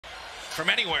from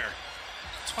anywhere.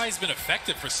 That's why he's been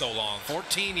effective for so long.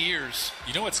 14 years.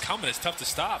 You know what's coming. It's tough to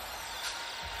stop.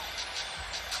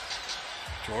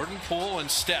 Jordan Poole and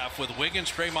Steph with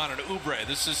Wiggins, Draymond, and Oubre.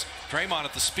 This is Draymond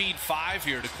at the speed 5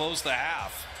 here to close the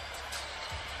half.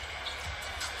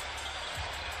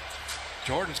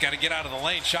 Jordan's got to get out of the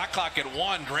lane. Shot clock at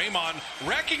 1. Draymond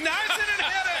recognized it and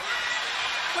hit it.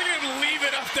 Look at him leave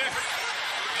it up there.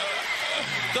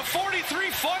 The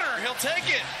 43-footer. He'll take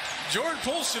it. Jordan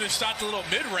Poole should have shot the little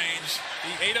mid-range.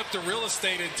 He ate up the real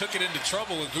estate and took it into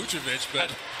trouble with Vucevic, but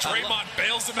Draymond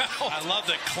bails him out. I love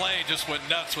that Clay just went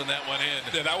nuts when that went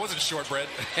in. Yeah, that wasn't shortbread.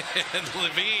 And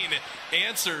Levine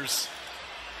answers.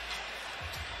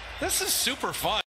 This is super fun.